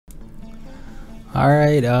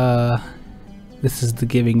Alright, this is the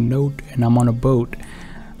giving note and I'm on a boat.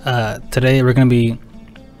 Today we're gonna be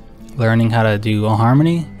learning how to do a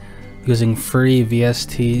harmony using free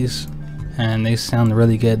VSTs, and they sound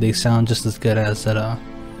really good. They sound just as good as that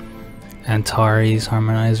Antares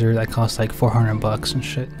harmonizer that costs like 400 bucks and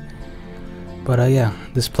shit. But yeah,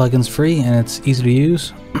 this plugin's free and it's easy to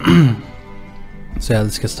use. So yeah,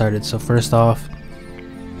 let's get started. So first off,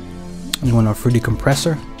 you want a fruity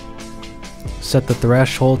compressor. Set the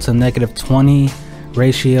threshold to -20,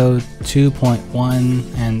 ratio 2.1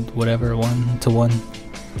 and whatever, 1:1.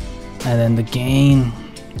 And then the gain,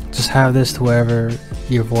 just have this to wherever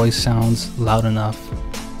your voice sounds loud enough.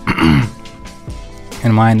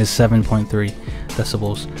 And mine is 7.3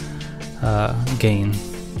 decibels gain.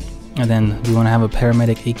 And then we want to have a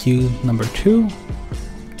paramedic EQ number 2.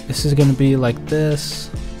 This is going to be like this.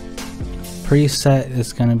 Preset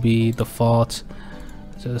is going to be default.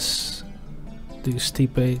 Just do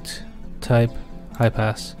steep 8 type high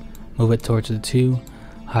pass, move it towards the 2,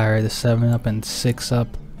 higher the 7 up and 6 up.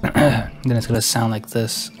 Then it's gonna sound like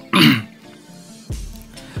this.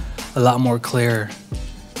 A lot more clear.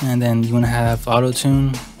 And then you want to have auto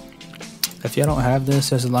tune. If you don't have this,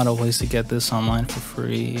 there's a lot of ways to get this online for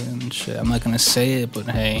free and shit. I'm not gonna say it, but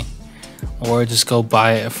hey, or just go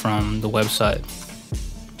buy it from the website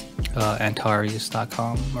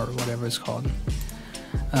Antares.com or whatever it's called.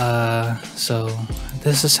 So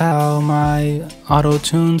this is how my auto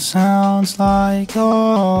tune sounds like.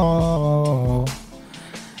 Oh,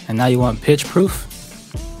 and now you want pitch proof.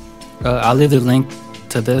 I'll leave the link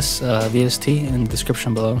to this VST in the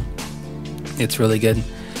description below. It's really good.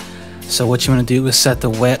 So what you want to do is set the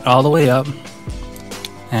wet all the way up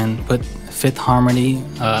and put 5th harmony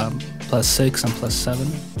 +6 and +7.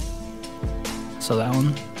 So that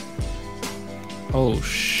one. Oh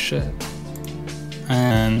shit.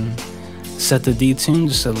 And set the detune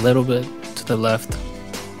just a little bit to the left,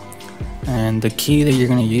 and the key that you're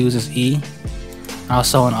going to use is E.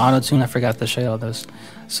 Also on auto tune, I forgot to show you all this.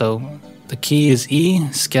 So the key is E,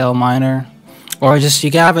 scale minor, or just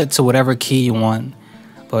you can have it to whatever key you want,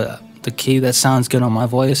 but the key that sounds good on my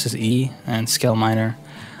voice is E, and scale minor.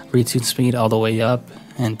 Retune speed all the way up,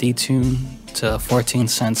 and detune to 14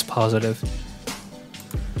 cents positive.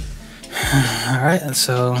 Alright,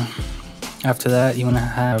 so after that, you want to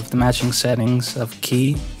have the matching settings of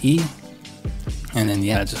key, E, and then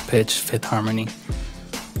yeah, just pitch, 5th harmony.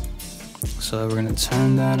 So we're going to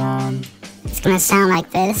turn that on. It's going to sound like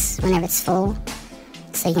this whenever it's full.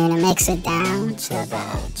 So you're going to mix it down to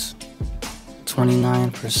about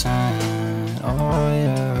 29%. Oh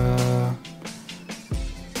yeah.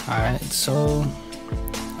 Alright, so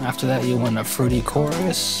after that, you want a fruity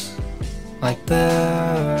chorus like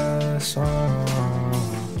this.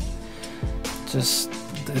 Just,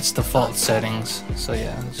 it's default settings, so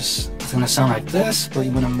yeah, just it's gonna sound like this, but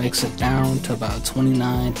you want to mix it down to about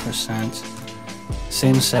 29%.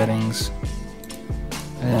 Same settings.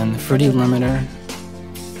 And fruity limiter,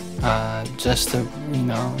 just to, you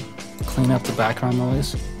know, clean up the background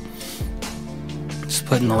noise. Just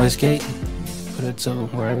put noise gate, put it to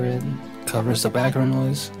wherever it covers the background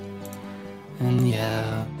noise, and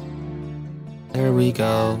yeah, there we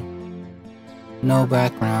go. No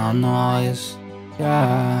background noise.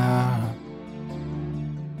 Yeah.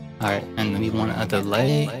 Alright, and then you want a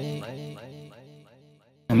delay.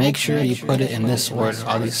 And make sure you put it in this order,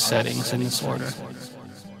 all these settings in this order,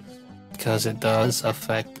 because it does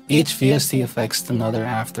affect, each VST affects another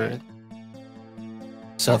after it.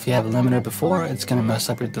 So if you have a limiter before, it's going to mess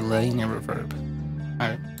up your delay and your reverb.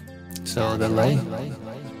 Alright, so delay.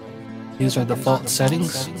 These are default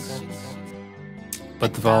settings,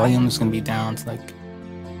 but the volume is going to be down to like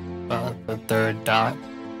the 3rd dot.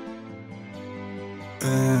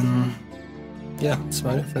 And yeah, that's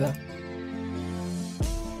about it for that.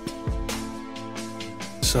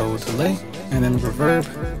 So delay and then reverb.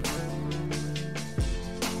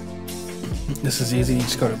 This is easy. You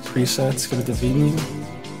just go to presets, go to the venue,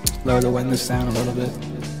 lower the wetness down a little bit,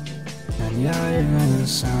 and yeah, you're gonna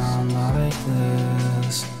sound like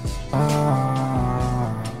this.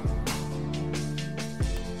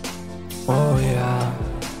 Oh yeah.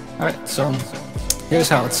 Alright, so here's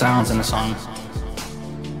how it sounds in the song.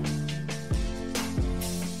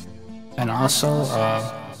 And also,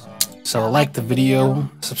 so like the video,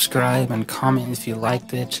 subscribe, and comment if you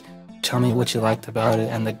liked it. Tell me what you liked about it.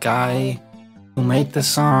 And the guy who made this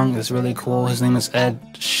song is really cool. His name is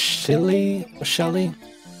Shelley.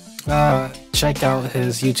 Check out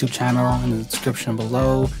his YouTube channel in the description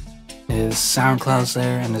below. His SoundCloud's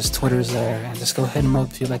there and his Twitter's there, and just go hit him up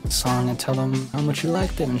if you like the song and tell him how much you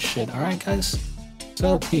liked it and shit. Alright guys,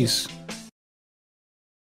 so peace.